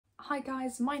Hi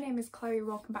guys, my name is Chloe,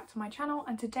 welcome back to my channel,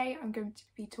 and today I'm going to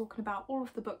be talking about all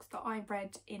of the books that I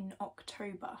read in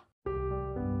October.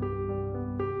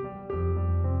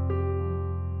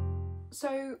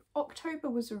 So October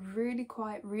was a really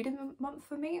quiet reading month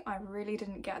for me. I really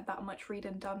didn't get that much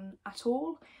reading done at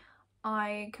all.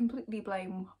 I completely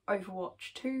blame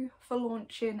Overwatch 2 for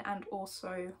launching, and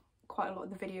also quite a lot of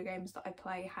the video games that I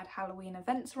play had Halloween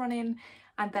events running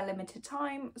and they're limited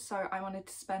time, so I wanted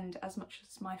to spend as much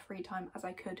of my free time as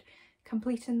I could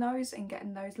completing those and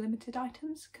getting those limited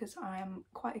items because I am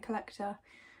quite a collector.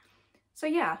 So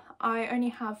yeah, I only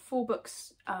have 4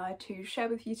 books to share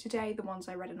with you today, the ones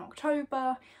I read in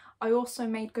October. I also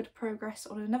made good progress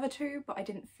on another 2, but I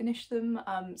didn't finish them,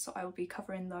 so I will be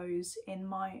covering those in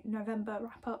my November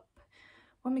wrap up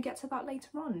when we get to that later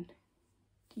on.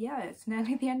 Yeah, it's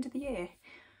nearly the end of the year.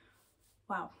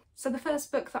 Wow. So the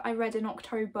first book that I read in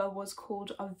October was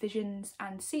called Of Visions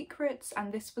and Secrets,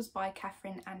 and this was by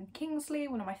Kathryn and Kingsley,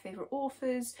 one of my favourite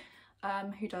authors,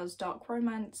 who does dark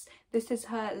romance. This is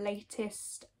her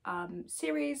latest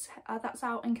series that's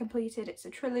out and completed. It's a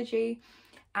trilogy,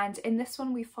 and in this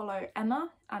one we follow Emma,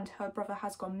 and her brother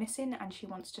has gone missing and she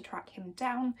wants to track him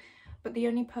down, but the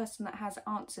only person that has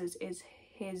answers is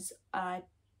his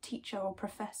teacher or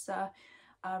professor,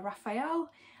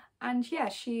 Raphael. And yeah,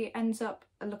 she ends up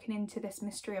looking into this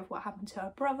mystery of what happened to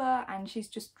her brother, and she's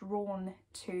just drawn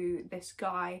to this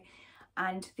guy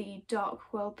and the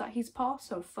dark world that he's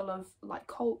part of, full of like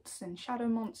cults and shadow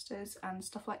monsters and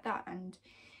stuff like that. And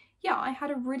yeah, I had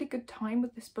a really good time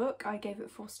with this book. I gave it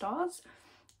 4 stars.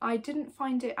 I didn't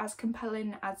find it as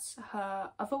compelling as her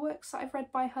other works that I've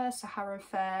read by her, so Harrow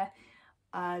Fair,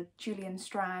 Julian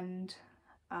Strand.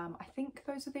 I think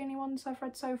those are the only ones I've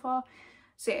read so far.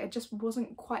 So yeah, it just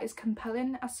wasn't quite as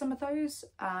compelling as some of those,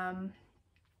 and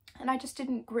I just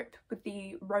didn't grip with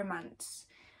the romance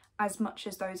as much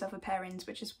as those other pairings,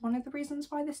 which is one of the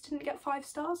reasons why this didn't get 5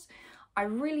 stars. I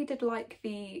really did like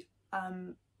the,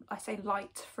 I say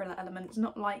light thriller elements,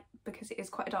 not light because it is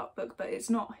quite a dark book, but it's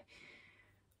not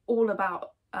all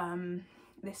about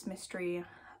this mystery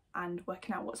and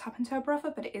working out what's happened to her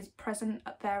brother, but it is present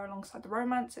there alongside the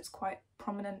romance. It's quite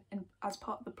prominent as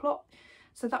part of the plot.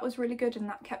 So that was really good and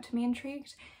that kept me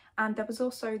intrigued. And there was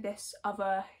also this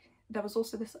other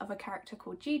character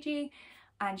called Gigi,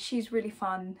 and she's really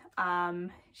fun.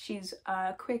 She's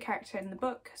a queer character in the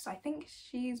book, so I think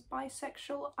she's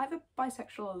bisexual, either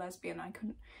bisexual or lesbian, I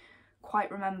couldn't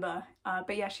quite remember.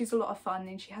 But yeah, she's a lot of fun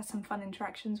and she has some fun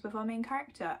interactions with our main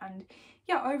character. And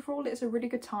yeah, overall it's a really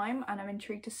good time, and I'm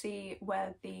intrigued to see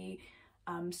where the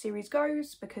series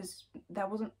goes, because there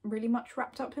wasn't really much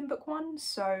wrapped up in book 1,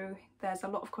 so there's a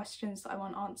lot of questions that I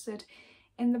want answered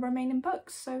in the remaining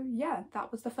books. So yeah, that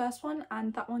was the first one,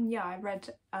 and that one, yeah, I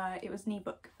read, it was an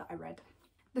ebook that I read.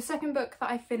 The second book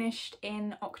that I finished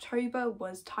in October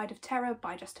was Tide of Terror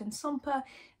by Justin Somper.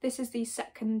 This is the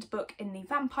second book in the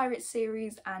Vampirates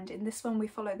series, and in this one we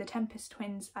follow the Tempest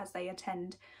twins as they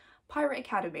attend Pirate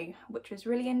Academy, which was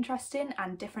really interesting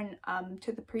and different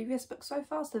to the previous book so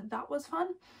far, so that was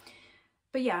fun.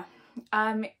 But yeah,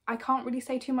 I can't really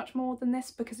say too much more than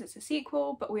this because it's a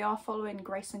sequel, but we are following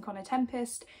Grace and Connor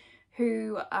Tempest,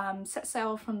 who set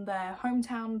sail from their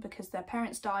hometown because their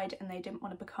parents died and they didn't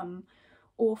want to become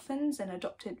orphans and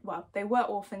adopted. Well, they were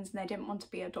orphans and they didn't want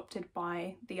to be adopted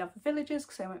by the other villagers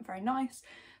because they weren't very nice.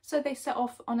 So they set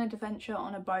off on an adventure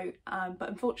on a boat, but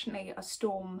unfortunately a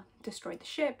storm destroyed the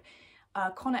ship.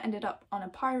 Connor ended up on a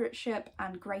pirate ship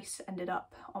and Grace ended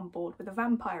up on board with the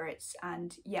Vampirates,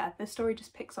 and yeah, the story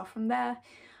just picks off from there.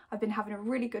 I've been having a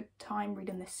really good time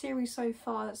reading this series so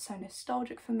far. It's so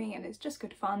nostalgic for me and it's just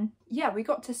good fun. Yeah, we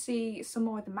got to see some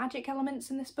more of the magic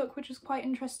elements in this book, which was quite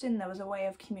interesting. There was a way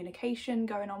of communication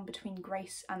going on between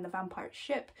Grace and the Vampirate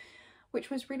ship, which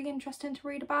was really interesting to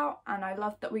read about, and I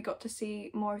loved that we got to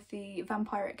see more of the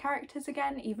Vampirate characters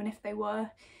again, even if they were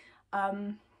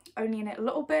only in it a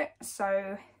little bit.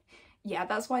 So yeah,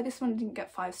 that's why this one didn't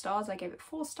get 5 stars. I gave it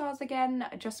 4 stars again,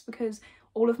 just because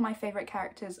all of my favourite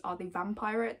characters are the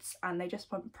Vampirates and they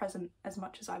just weren't present as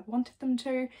much as I wanted them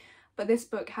to. But this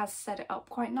book has set it up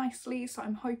quite nicely, so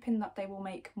I'm hoping that they will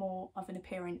make more of an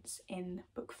appearance in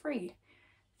book 3.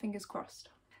 Fingers crossed.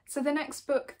 So the next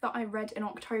book that I read in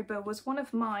October was one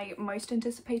of my most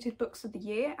anticipated books of the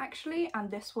year actually,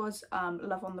 and this was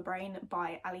Love on the Brain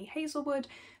by Hazelwood,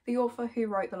 the author who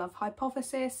wrote The Love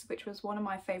Hypothesis, which was one of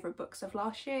my favourite books of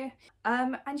last year.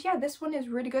 And yeah, this one is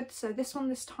really good. So this one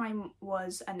this time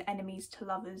was an enemies to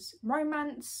lovers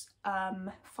romance,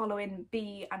 following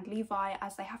Bea and Levi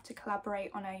as they have to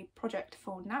collaborate on a project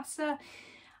for NASA.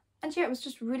 And yeah, it was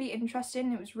just really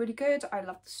interesting. It was really good. I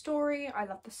loved the story. I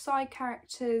loved the side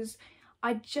characters.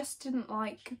 I just didn't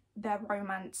like their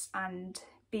romance and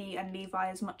Bea and Levi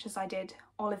as much as I did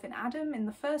Olive and Adam in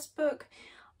the first book.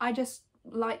 I just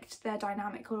liked their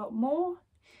dynamic a lot more.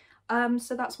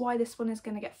 So that's why this one is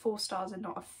going to get 4 stars and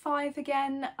not a 5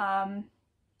 again.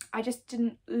 I just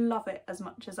didn't love it as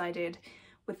much as I did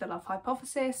with The Love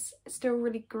Hypothesis. It's still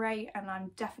really great, and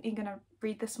I'm definitely going to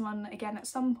read this one again at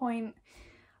some point.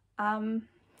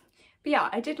 But yeah,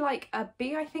 I did like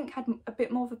Bea, I think, had a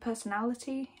bit more of a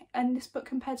personality in this book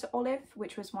compared to Olive,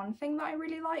 which was one thing that I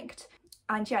really liked.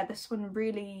 And yeah, this one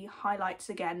really highlights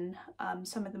again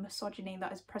some of the misogyny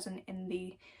that is present in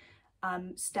the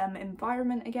STEM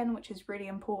environment again, which is really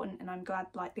important, and I'm glad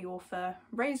like the author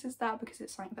raises that because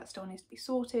it's something that still needs to be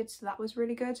sorted, so that was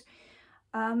really good.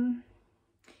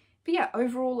 But yeah,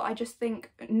 overall I just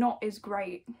think not as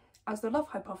great as The Love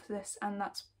Hypothesis, and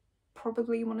that's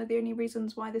probably one of the only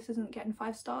reasons why this isn't getting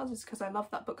 5 stars, is because I love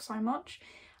that book so much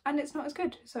and it's not as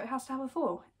good, so it has to have a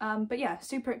 4. But yeah,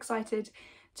 super excited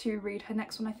to read her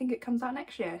next one. I think it comes out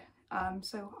next year,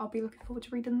 so I'll be looking forward to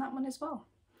reading that one as well.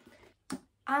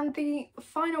 And the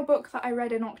final book that I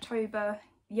read in October,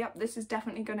 yep, this is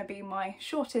definitely going to be my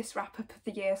shortest wrap up of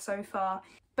the year so far.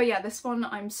 But yeah, this one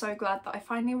I'm so glad that I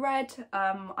finally read.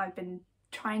 I've been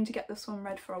trying to get this one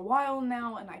read for a while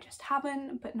now and I just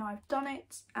haven't, but now I've done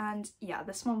it. And yeah,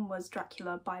 this one was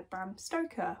Dracula by Bram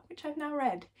Stoker, which I've now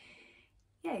read.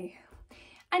 Yay.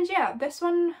 And yeah, this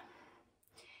one,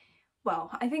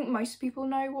 well, I think most people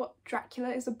know what Dracula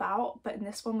is about, but in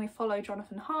this one we follow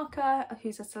Jonathan Harker,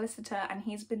 who's a solicitor, and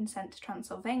he's been sent to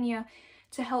Transylvania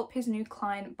to help his new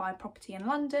client buy property in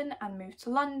London and move to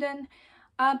London.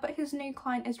 But his new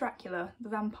client is Dracula, the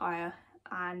vampire,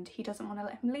 and he doesn't want to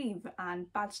let him leave,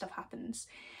 and bad stuff happens.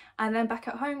 And then back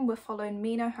at home we're following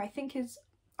Mina, who I think is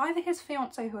either his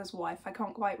fiance or his wife, I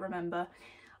can't quite remember.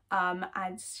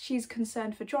 And she's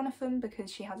concerned for Jonathan because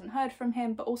she hasn't heard from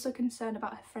him, but also concerned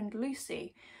about her friend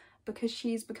Lucy because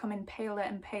she's becoming paler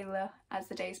and paler as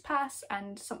the days pass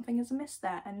and something is amiss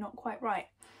there and not quite right.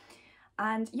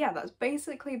 And yeah, that's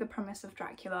basically the premise of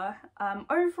Dracula.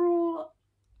 Overall,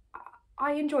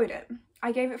 I enjoyed it.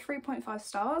 I gave it 3.5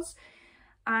 stars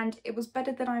and it was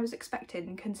better than I was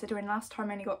expecting, considering last time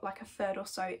I only got like a third or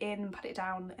so in, put it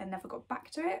down and never got back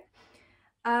to it.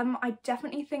 I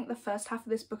definitely think the first half of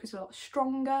this book is a lot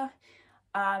stronger.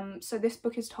 So this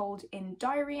book is told in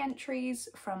diary entries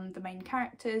from the main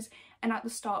characters, and at the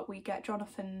start we get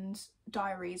Jonathan's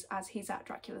diaries as he's at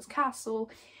Dracula's castle,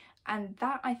 and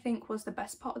that I think was the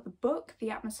best part of the book.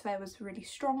 The atmosphere was really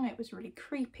strong, it was really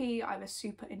creepy, I was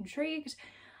super intrigued.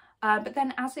 But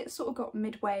then as it sort of got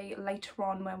midway later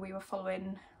on when we were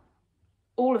following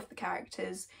all of the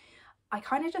characters, I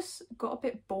kind of just got a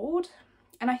bit bored.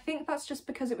 And I think that's just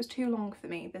because it was too long for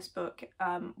me, this book.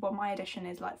 Well, my edition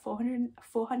is like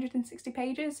 460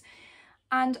 pages.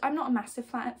 And I'm not a massive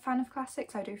fan of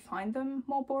classics. I do find them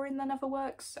more boring than other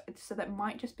works, so that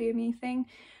might just be a me thing.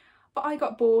 But I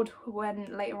got bored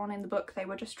when later on in the book they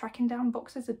were just tracking down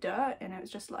boxes of dirt, and it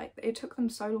was just like, it took them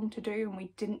so long to do and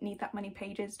we didn't need that many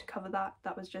pages to cover that.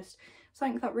 That was just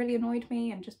something that really annoyed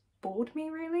me and just bored me,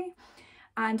 really.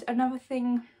 And another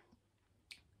thing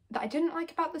that I didn't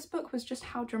like about this book was just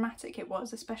how dramatic it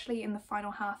was, especially in the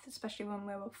final half, especially when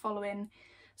we were following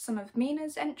some of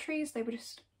Mina's entries. They were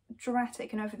just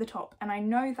dramatic and over the top, and I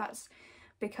know that's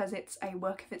because it's a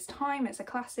work of its time, it's a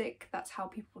classic, that's how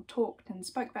people talked and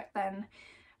spoke back then,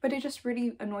 but it just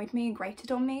really annoyed me and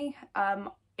grated on me.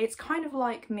 It's kind of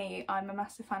like me, I'm a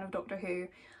massive fan of Doctor Who,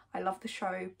 I love the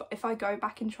show, but if I go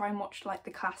back and try and watch like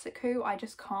the classic Who, I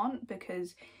just can't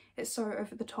because it's so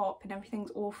over the top and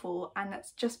everything's awful, and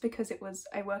that's just because it was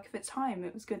a work of its time,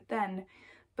 it was good then,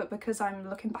 but because I'm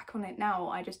looking back on it now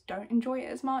I just don't enjoy it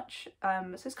as much.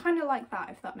 So it's kind of like that,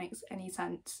 if that makes any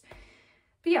sense.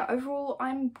 But yeah, overall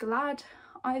I'm glad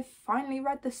I've finally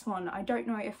read this one. I don't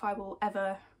know if I will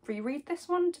ever reread this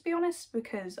one, to be honest,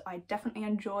 because I definitely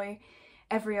enjoy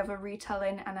every other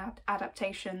retelling and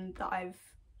adaptation that I've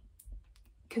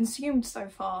consumed so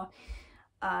far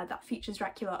that features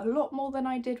Dracula a lot more than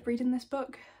I did reading this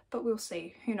book, but we'll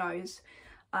see, who knows.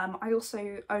 I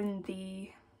also own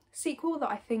the sequel that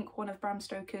I think one of Bram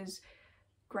Stoker's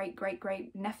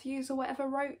great nephews or whatever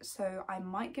wrote, so I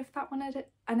might give that one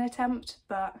an attempt,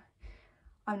 but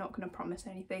I'm not going to promise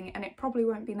anything, and it probably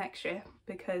won't be next year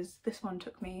because this one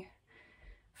took me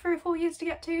 3 or 4 years to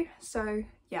get to, so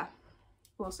yeah,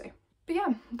 we'll see. But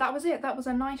yeah, that was it. That was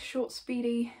a nice short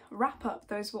speedy wrap up.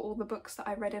 Those were all the books that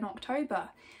I read in October.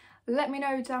 Let me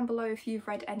know down below if you've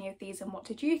read any of these and what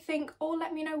did you think, or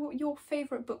let me know what your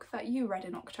favourite book that you read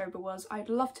in October was. I'd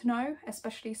love to know,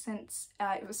 especially since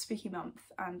it was spooky month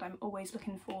and I'm always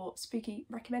looking for spooky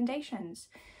recommendations.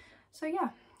 So yeah,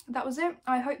 that was it.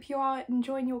 I hope you are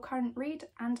enjoying your current read,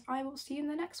 and I will see you in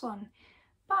the next one.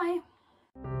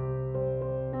 Bye!